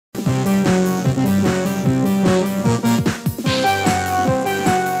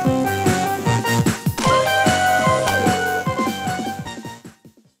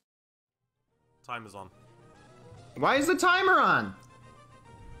Why is the timer on?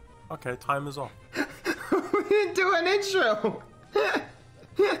 Okay, timer's off. We didn't do an intro.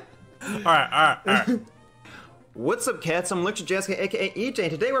 Alright. What's up, cats? I'm Electric Jazzcat, aka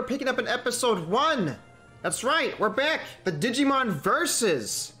EJ. Today we're picking up in episode 1. That's right, we're back. The Digimon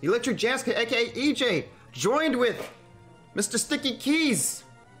Versus. Electric Jazzcat, aka EJ, joined with Mr. Keyz.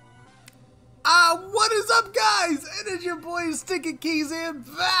 What is up, guys? It is your boy Mr.Keyz here,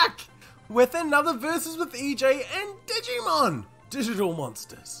 back with another Versus with EJ and Digimon. Digital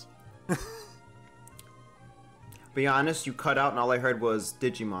monsters. Be honest, you cut out and all I heard was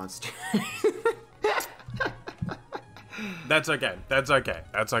Digimonster. That's okay.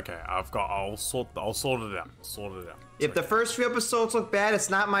 I'll sort it out. If the first few episodes look bad, it's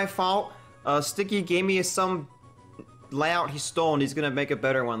not my fault. Sticky gave me some layout he stole and he's gonna make a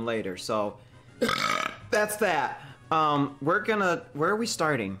better one later, so that's that. Where are we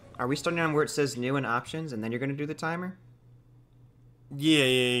starting? Are we starting on where it says new and options and then you're gonna do the timer?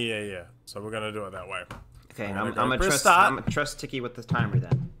 Yeah. So we're gonna do it that way. Okay, I'm gonna trust Ticky with the timer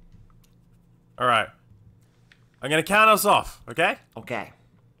then. Alright. I'm gonna count us off, okay? Okay.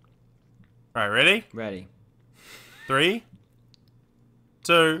 Alright, ready? Ready. 3,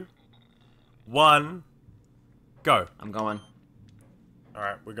 2, 1, go. I'm going.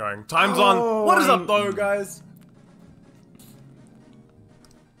 Alright, we're going. Time's on. What is up, though, guys?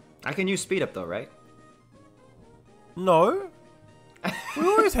 I can use speed up though, right? No. We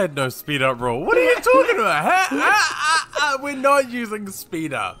always had no speed up rule. What are you talking about? We're not using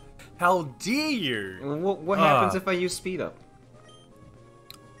speed up. How dare you? What happens if I use speed up?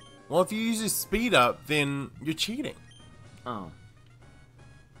 Well, if you use your speed up, then you're cheating. Oh.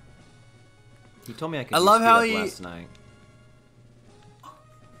 He told me I could use speed up last night.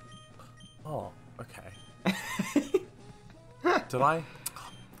 Oh, okay. Did I?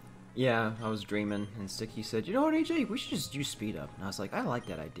 Yeah, I was dreaming, and Sticky said, "You know what, AJ? We should just use speed up." And I was like, "I like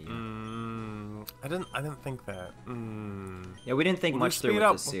that idea." I didn't think that. Yeah, we didn't think much through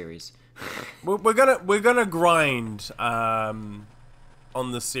with this series. we're gonna grind on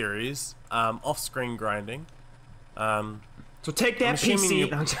the series, off-screen grinding. So take that, PC.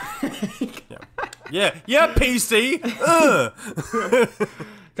 Yeah, PC.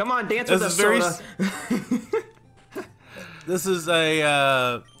 Come on, dance with us, Soda. This is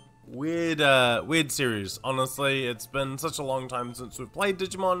a weird series. Honestly, it's been such a long time since we've played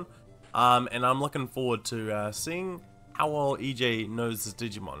Digimon, and I'm looking forward to seeing how well EJ knows his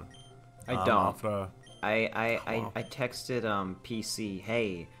Digimon. I don't. I texted PC,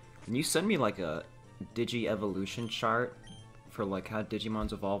 hey, can you send me like a Digi evolution chart for like how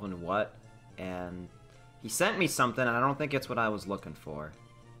Digimon's evolve and what? And he sent me something, and I don't think it's what I was looking for.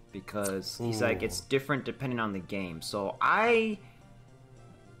 Because he's like, it's different depending on the game. So I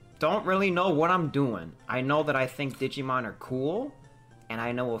don't really know what I'm doing. I know that I think Digimon are cool, and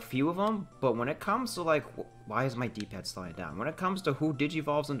I know a few of them, but when it comes to like, why is my D-pad slowing down? When it comes to who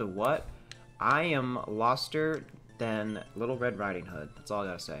Digivolves into what, I am loster than Little Red Riding Hood. That's all I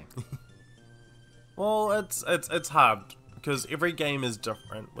gotta say. Well, it's hard. Because every game is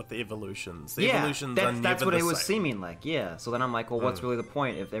different with the evolutions. The evolutions are never that's what the it was same. seeming like, yeah. So then I'm like, well, what's really the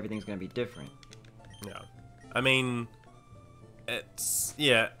point if everything's going to be different? Yeah. I mean, I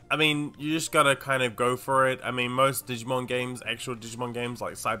mean, you just gotta kind of go for it. I mean, most Digimon games, actual Digimon games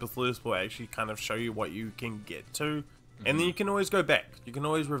like Cyber Sleuth will actually kind of show you what you can get to. And then you can always go back. You can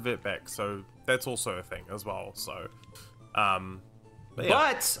always revert back. So that's also a thing as well. So,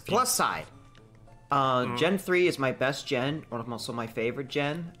 but plus side. Gen 3 is my best gen, also my favorite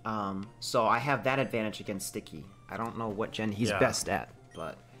gen, so I have that advantage against Sticky. I don't know what gen he's best at,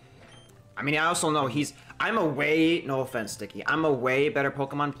 but... I mean, I also know I'm a way... No offense, Sticky. I'm a way better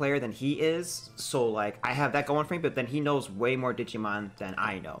Pokemon player than he is, so, like, I have that going for me, but then he knows way more Digimon than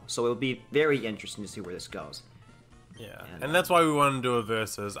I know. So it'll be very interesting to see where this goes. Yeah, and that's why we want to do a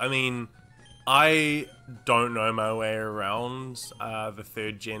Versus. I mean... I don't know my way around the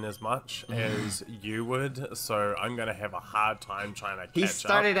 3rd gen as much as you would, so I'm going to have a hard time trying to catch up. He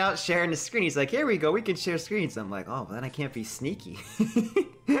started out sharing the screen. He's like, here we go, we can share screens. I'm like, oh, well, then I can't be sneaky.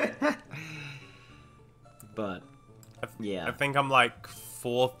 But, yeah. I think I'm like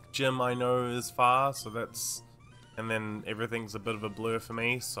 4th gym I know as far, so that's... And then everything's a bit of a blur for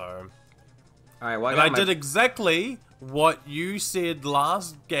me, so... Alright, well, I did exactly what you said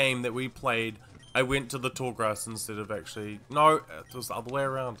last game that we played. I went to the tall grass instead of actually... No, it was the other way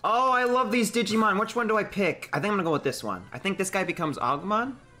around. Oh, I love these Digimon. Which one do I pick? I think I'm gonna go with this one. I think this guy becomes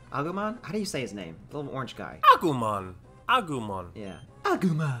Agumon? Agumon? How do you say his name? The little orange guy. Agumon. Yeah.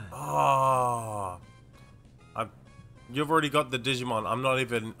 Agumon. Oh. You've already got the Digimon. I'm not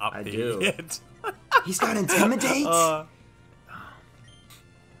even up there yet. He's got Intimidate?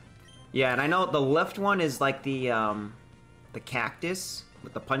 Yeah, and I know the left one is like the cactus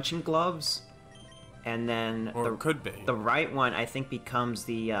with the punching gloves. And then or it could be. The right one, I think, becomes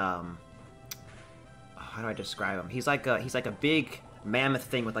the how do I describe him? He's like a big mammoth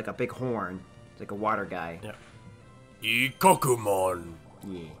thing with like a big horn. He's like a water guy. Yeah. Ikokumon.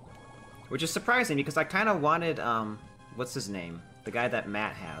 Yeah. Which is surprising because I kind of wanted what's his name? The guy that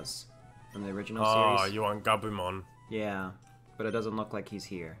Matt has from the original series. Oh, you want Gabumon? Yeah, but it doesn't look like he's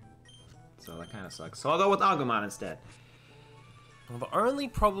here, so that kind of sucks. So I'll go with Agumon instead. Well, the only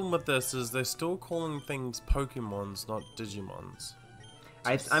problem with this is they're still calling things Pokemons, not Digimons.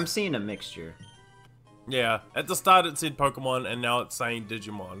 I'm seeing a mixture. Yeah, at the start it said Pokemon, and now it's saying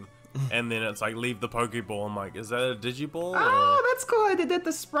Digimon. And then it's like, leave the Pokeball. I'm like, is that a Digiball? Oh, that's cool. They did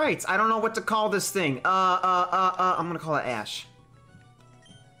the sprites. I don't know what to call this thing. I'm gonna call it Ash.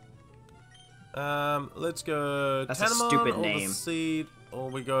 Let's go That's Tanamon, a stupid or name. the Seed, or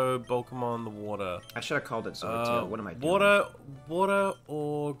we go Pokemon the Water. I should have called it Swordtail. What am I doing? Water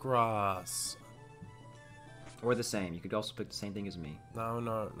or grass? Or the same. You could also pick the same thing as me.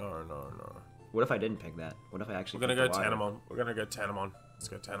 No. What if I didn't pick that? What if I actually We're gonna go picked the water? Tanamon. We're gonna go Tanamon. Let's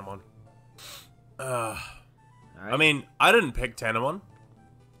go Tanamon. All right. I mean, I didn't pick Tanamon.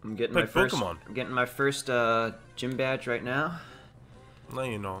 I'm getting Pick my first. Pokemon. I'm getting my first gym badge right now. No,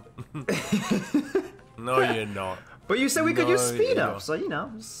 you're not. No, you're not. But you said we could use speed you're up, not. so you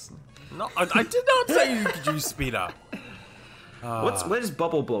know. Just... No, I did not say you could use speed up. What is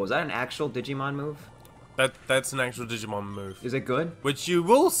Bubble Blow? Is that an actual Digimon move? That's an actual Digimon move. Is it good? Which you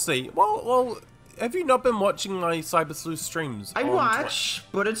will see. Well, have you not been watching my Cyber Sleuth streams? I watch,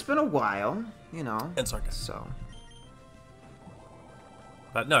 but it's been a while, you know. It's okay. So.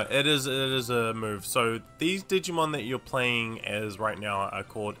 But no, it is a move. So these Digimon that you're playing as right now are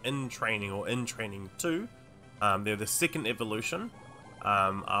called In Training or In Training 2. They're the second evolution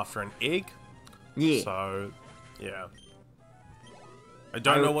after an egg. Yeah. So, yeah. I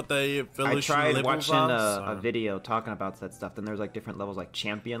don't know what the evolution I tried levels watching are. a video talking about that stuff. Then there's like different levels, like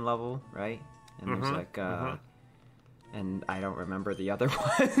champion level, right? And there's like, and I don't remember the other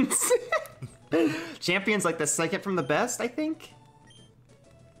ones. Champion's like the second from the best, I think.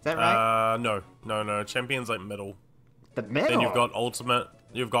 Is that right? No. Champion's like middle. The middle. Then you've got ultimate.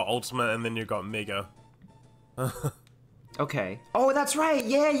 And then you've got mega. Okay. Oh, that's right.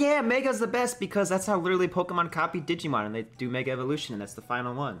 Yeah. Mega's the best because that's how literally Pokemon copied Digimon, and they do Mega Evolution, and that's the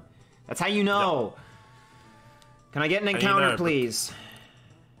final one. That's how you know. Yep. Can I get an encounter, please?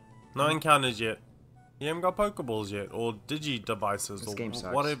 No encounters yet. You haven't got Pokeballs yet, or Digi devices, or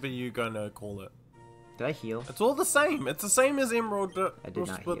whatever you're gonna call it. Did I heal? It's all the same. It's the same as Emerald. I did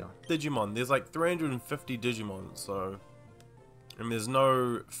not heal. Digimon. There's like 350 Digimon, so, and there's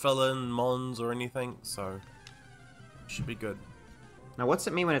no fill-in mons or anything, so should be good. Now, what's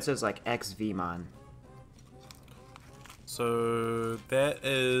it mean when it says like XVmon? So that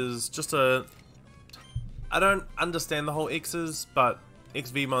is just a. I don't understand the whole X's, but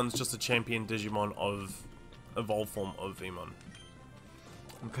XVmon's just a champion Digimon of evolved form of Vmon.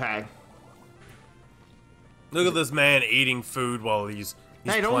 Okay. Look at this man eating food while he's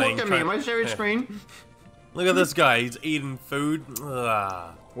hey, don't playing. look at me. Am I sharing screen? Look at this guy. He's eating food.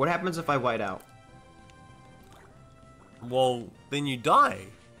 Ugh. What happens if I white out? Well, then you die,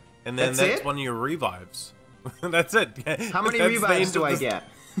 and then that's one of your revives. That's it. How many revives do I get?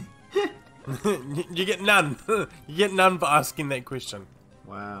 You get none. You get none for asking that question.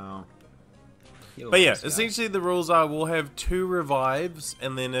 Wow. But yeah, essentially the rules are we'll have 2 revives,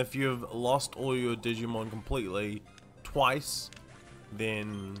 and then if you've lost all your Digimon completely twice,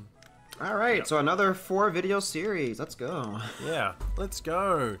 then... Alright, so another 4 video series. Let's go. Yeah, let's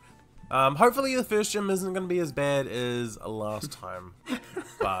go. Hopefully the first gym isn't going to be as bad as last time,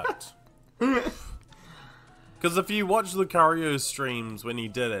 but... Because if you watch Lucario's streams when he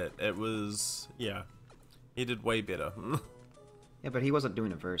did it, it was... Yeah, he did way better. Yeah, but he wasn't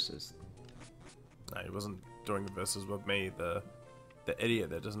doing the verses. No, he wasn't doing the verses with me, the idiot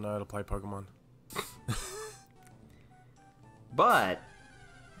that doesn't know how to play Pokemon. But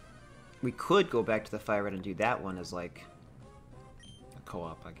we could go back to the Fire Red and do that one as like a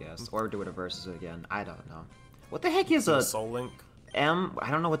co-op, I guess, or do it a versus again. I don't know. What the heck is a Soul Link? M?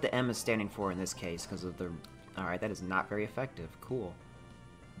 I don't know what the M is standing for in this case because of the. All right, that is not very effective. Cool.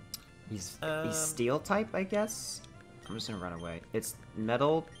 He's steel type, I guess. I'm just gonna run away. It's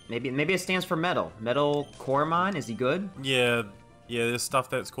metal. Maybe it stands for metal. Metal Coremon. Is he good? Yeah. There's stuff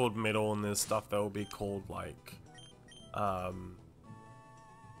that's called metal, and there's stuff that will be called like, there'll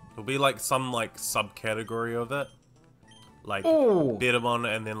be like some like subcategory of it. like Oh! Betamon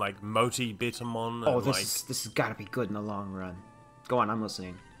and then like Moti Betamon. Oh, And, this has got to be good in the long run. Go on, I'm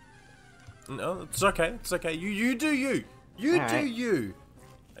listening. No, it's okay. It's okay. You do you. You All do right. you.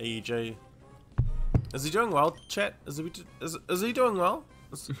 EJ. Is he doing well, chat? Is he doing well?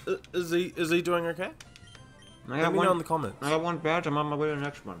 Is he doing okay? Let me know in the comments. I got one badge. I'm on my way to the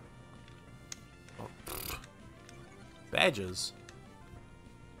next one. Badges.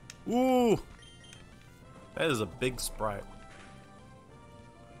 Ooh. That is a big sprite.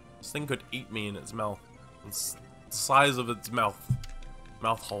 This thing could eat me in its mouth. It's the size of its mouth.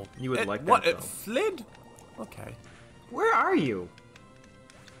 Mouth hole. You would like that, what? It though. fled? Okay. Where are you?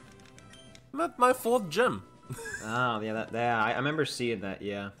 I'm at my 4th gym. Oh, yeah, I remember seeing that,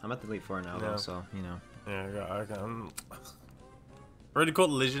 yeah. I'm at the Elite Four now, though, Yeah. so, you know. Yeah, okay. Already caught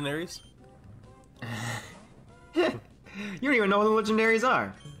legendaries? You don't even know what the legendaries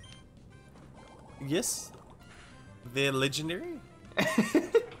are. Yes. They're legendary?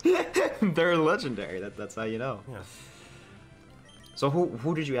 They're legendary, that's how you know. Yeah. So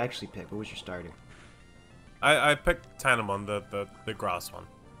who did you actually pick? What was your starter? I picked Tanamon, the grass one.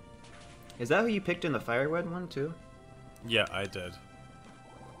 Is that who you picked in the Firewood one, too? Yeah, I did.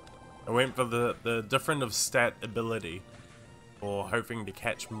 I went for the different of stat ability, or hoping to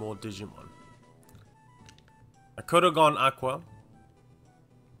catch more Digimon. I could have gone Aqua,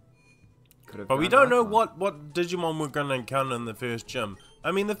 but we don't know what Digimon we're gonna encounter in the first gym.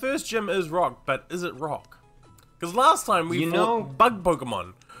 I mean, the first gym is Rock, but is it Rock? Because last time we fought Bug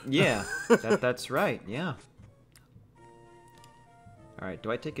Pokemon. Yeah, that's right. Yeah. All right.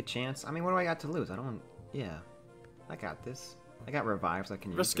 Do I take a chance? I mean, what do I got to lose? I don't. Yeah, I got this. I got revives I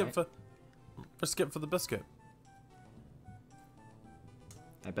can use. Risk it for the biscuit.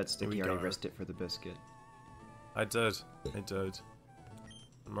 I bet Sticky already risked it for the biscuit. I did.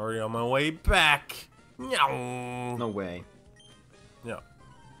 I'm already on my way back. No way. Yeah.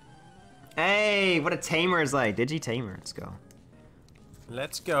 Hey, what a tamer is like. Digi-tamer. Let's go.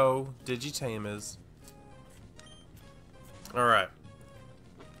 Let's go, Digitamers. Alright.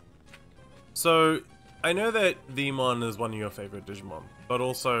 So, I know that Vmon is one of your favorite Digimon, but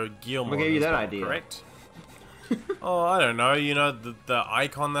also Guilmon What gave you that well, idea? correct? Oh, I don't know, you know, the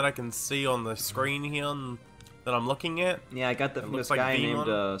icon that I can see on the screen here that I'm looking at? Yeah, I got that from this like guy Vmon.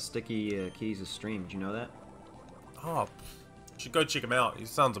 named Sticky Keyz' stream. Did you know that? Oh, should go check him out. He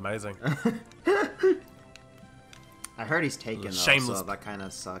sounds amazing. I heard he's taken, though, Shameless. so that kind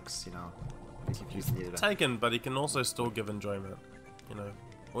of sucks, you know. If you needed to. Taken, but he can also still give enjoyment. You know,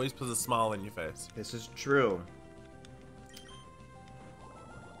 always puts a smile on your face. This is true.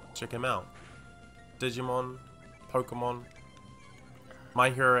 Check him out. Digimon, Pokemon, My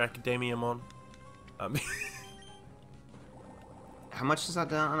Hero Academia-mon. How much is that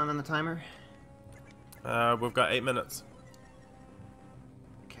down on the timer? We've got 8 minutes.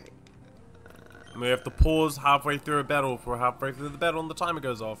 Okay. And we have to pause halfway through a battle. If we're halfway through the battle and the timer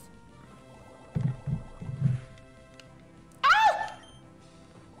goes off.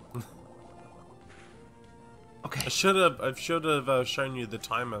 Okay. I should have shown you the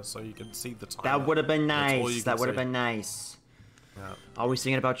timer so you can see the timer. That would have been That's all you nice. can That would have see. been nice. Yeah. Always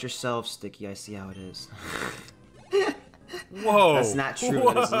thinking about yourself, Sticky. I see how it is. Whoa! That's not true.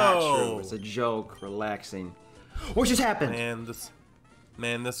 Whoa. That is not true. It's a joke. Relaxing. What just happened?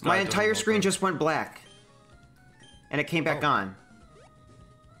 Man, this guy My doesn't entire look screen good. just went black. And it came back Oh. on.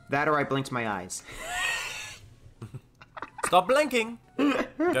 That or I blinked my eyes. Stop blinking!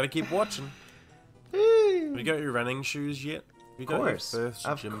 Gotta keep watching. We got your running shoes yet? We got your first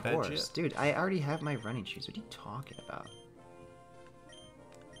gym badge yet? Dude, I already have my running shoes. What are you talking about?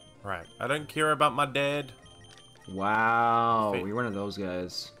 Right. I don't care about my dad. Wow, Wait. you're one of those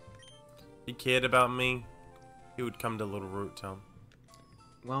guys. If he cared about me, he would come to Little Root Town.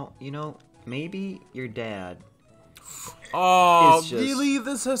 Well, you know, maybe your dad. Oh, It's just- really?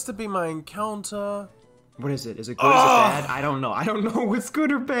 This has to be my encounter? What is it? Is it good? Is it bad? I don't know. I don't know what's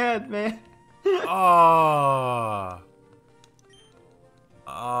good or bad, man. And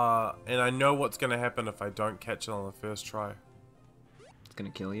I know what's gonna happen if I don't catch it on the first try. It's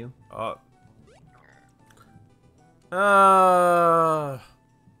gonna kill you.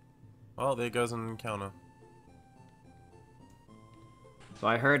 Well, there goes an encounter. So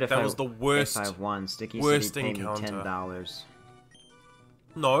I heard if That was the worst- if I won, Sticky worst said he'd pay me encounter. $10.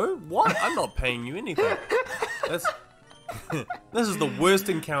 No, what? I'm not paying you anything. That's this is the worst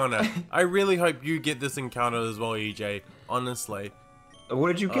encounter. I really hope you get this encounter as well, EJ. Honestly. What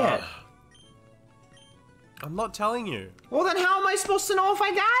did you get? I'm not telling you. Well, then how am I supposed to know if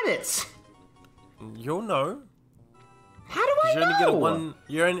I got it? You'll know. How do I know?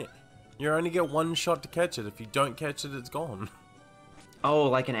 You You only get one shot to catch it. If you don't catch it, it's gone. Oh,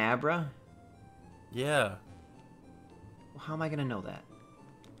 like an Abra? Yeah. Well, how am I gonna know that?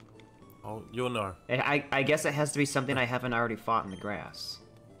 Oh, you'll know. I guess it has to be something I haven't already fought in the grass.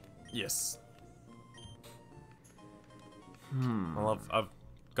 Yes. Well, I've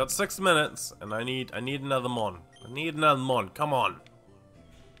got 6 minutes, and I need another mon. I need another mon. Come on.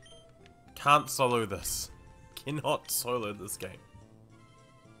 Can't solo this. Cannot solo this game.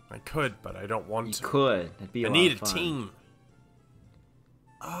 I could, but I don't want to. You could. That'd be a lot need of fun. a team.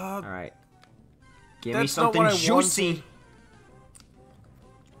 All right. Give me something juicy.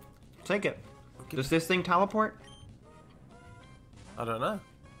 Take it. Does this thing teleport? I don't know.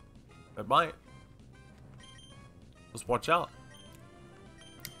 It might. Just watch out.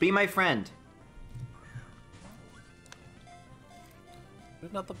 Be my friend.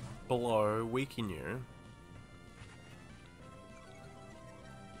 Another blow, weaken you.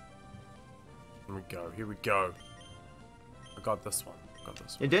 Here we go. Here we go. I got this one.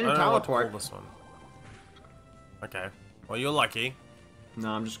 It didn't teleport. I don't know what to call this one. Okay. Well, you're lucky. No,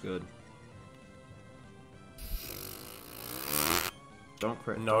 I'm just good. Don't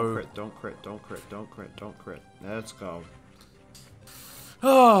crit. No. Don't crit. Don't crit. Don't crit. Don't crit. Don't crit. Let's go.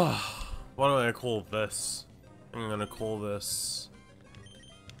 Oh, what am I gonna call this? I'm gonna call this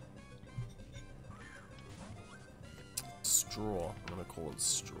straw. I'm gonna call it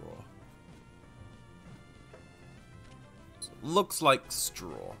straw. So it looks like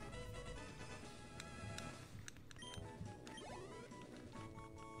straw.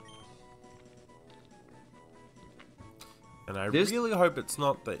 And I really hope it's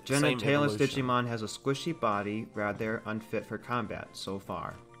not the same Genitalis evolution. Digimon has a squishy body, rather unfit for combat so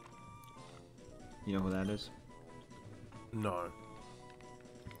far. You know who that is? No.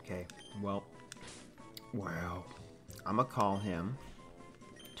 Okay, well, I'm gonna call him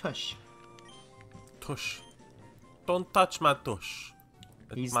Tush. Tush. Don't touch my tush.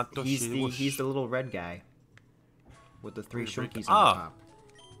 He's My tushy wush. he's the little red guy with the three shunkies Ah. on top.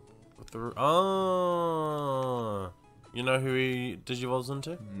 With the, oh. You know who he digivolves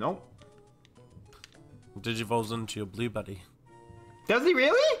into? Nope. Digivolves into your blue buddy. Does he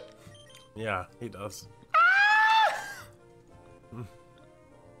really? Yeah, he does.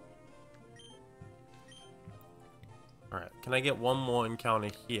 Alright, can I get one more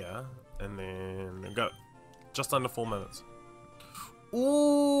encounter here? And then go. Just under 4 minutes.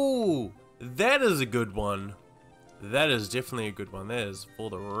 Ooh! That is a good one. That is definitely a good one. That is for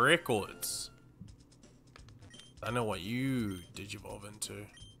the records. I know what you digivolve into.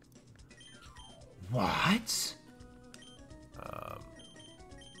 What?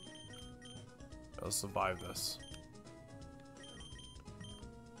 I'll survive this.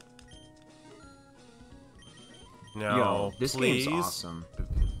 Now, Yo, this please. game's awesome.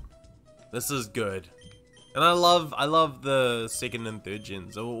 This is good. And I love the second and third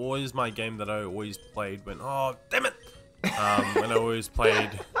gens. It was always my game that I always played when, oh, damn it! When I always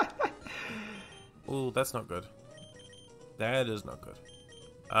played. Oh, that's not good. That is not good.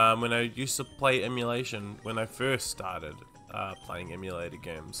 When I used to play emulation, when I first started playing emulator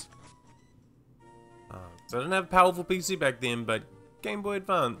games. So I didn't have a powerful PC back then, but Game Boy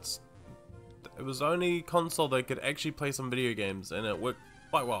Advance. It was the only console that could actually play some video games, and it worked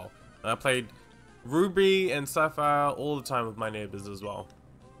quite well. And I played Ruby and Sapphire all the time with my neighbors as well.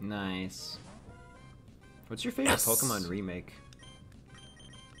 Nice. What's your favorite Pokemon remake?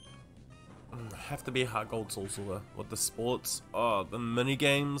 Have to be Heart Gold Soul Silver. With the sports, oh, the mini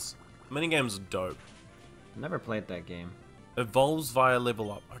games. Mini games are dope. Never played that game. Evolves via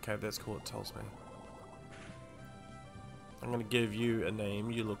level up. Okay, that's cool. It tells me. I'm gonna give you a name.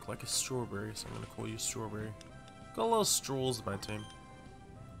 You look like a strawberry, so I'm gonna call you Strawberry. Got a lot of straws in my team.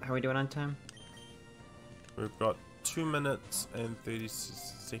 How are we doing on time? We've got 2 minutes and 30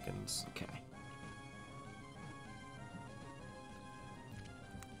 seconds. Okay.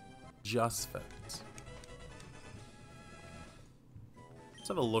 Just fit. Let's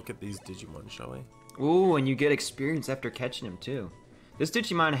have a look at these Digimon, shall we? Ooh, and you get experience after catching him too. This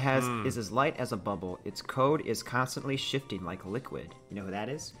Digimon is as light as a bubble. Its code is constantly shifting like liquid. You know who that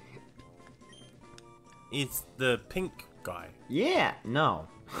is? It's the pink guy. Yeah, no.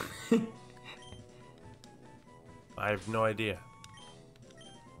 I have no idea.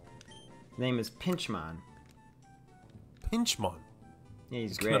 His name is Pinchmon. Pinchmon? Yeah,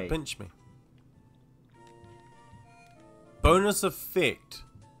 he's He's great. gonna pinch me. Bonus effect.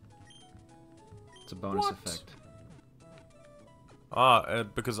 It's a bonus What? effect. Ah,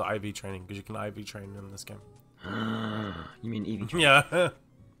 because of IV training, because you can IV train in this game. You mean Eevee? Yeah.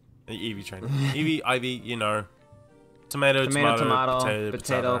 The EV training. EV, IV, you know. Tomato, tomato,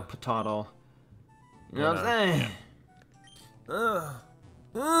 potato. potato. You know what I'm saying?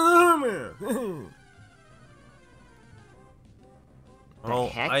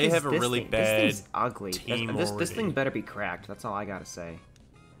 Well, I have a really bad This thing's ugly. team This thing better be cracked. That's all I gotta say.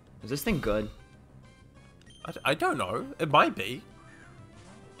 Is this thing good? I don't know. It might be.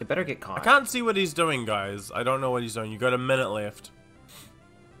 It better get caught. I can't see what he's doing, guys. I don't know what he's doing. You got a minute left.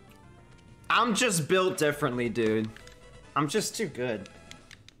 I'm just built differently, dude. I'm just too good.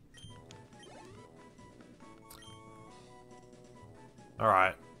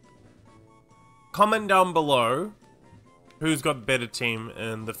 Alright. Comment down below who's got the better team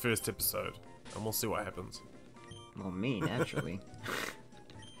in the first episode. And we'll see what happens. Well, me, naturally.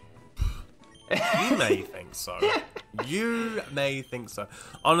 You may think so. You may think so.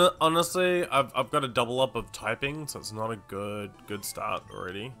 Honestly, I've got a double up of typing, so it's not a good start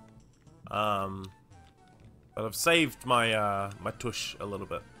already. But I've saved my my tush a little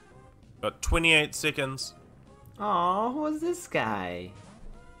bit. Got 28 seconds. Oh, who's this guy?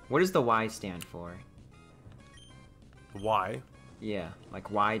 What does the Y stand for? Why? Yeah,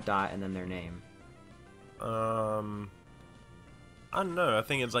 like Y dot and then their name. I don't know. I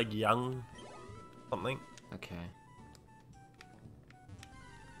think it's like young something. Okay.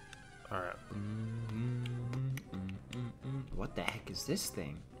 Alright. What the heck is this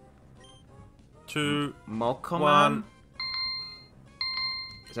thing? 2, Mokomon? 1.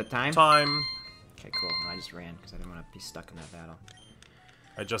 Is that time? Time. Okay, cool. No, I just ran because I didn't want to be stuck in that battle.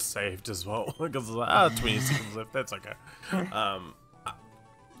 I just saved as well because I was like, 20 seconds left. That's okay.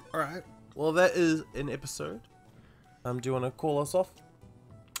 Alright. Well, that is an episode. Do you want to call us off?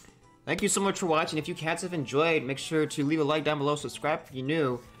 Thank you so much for watching. If you cats have enjoyed, make sure to leave a like down below, subscribe if you're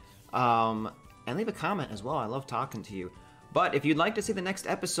new, and leave a comment as well. I love talking to you. But if you'd like to see the next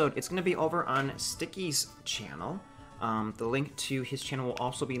episode, it's going to be over on Sticky's channel. The link to his channel will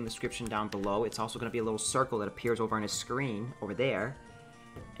also be in the description down below. It's also going to be a little circle that appears over on his screen over there.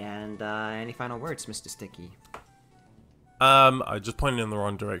 And any final words, Mr. Sticky? I just pointed in the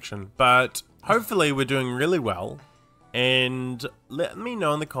wrong direction, but hopefully we're doing really well. And let me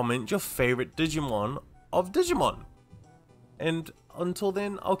know in the comments your favorite Digimon of Digimon. And until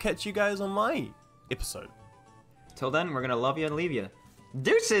then, I'll catch you guys on my episode. Till then, we're gonna love you and leave you.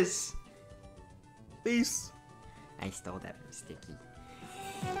 Deuces! Peace. I stole that from Sticky.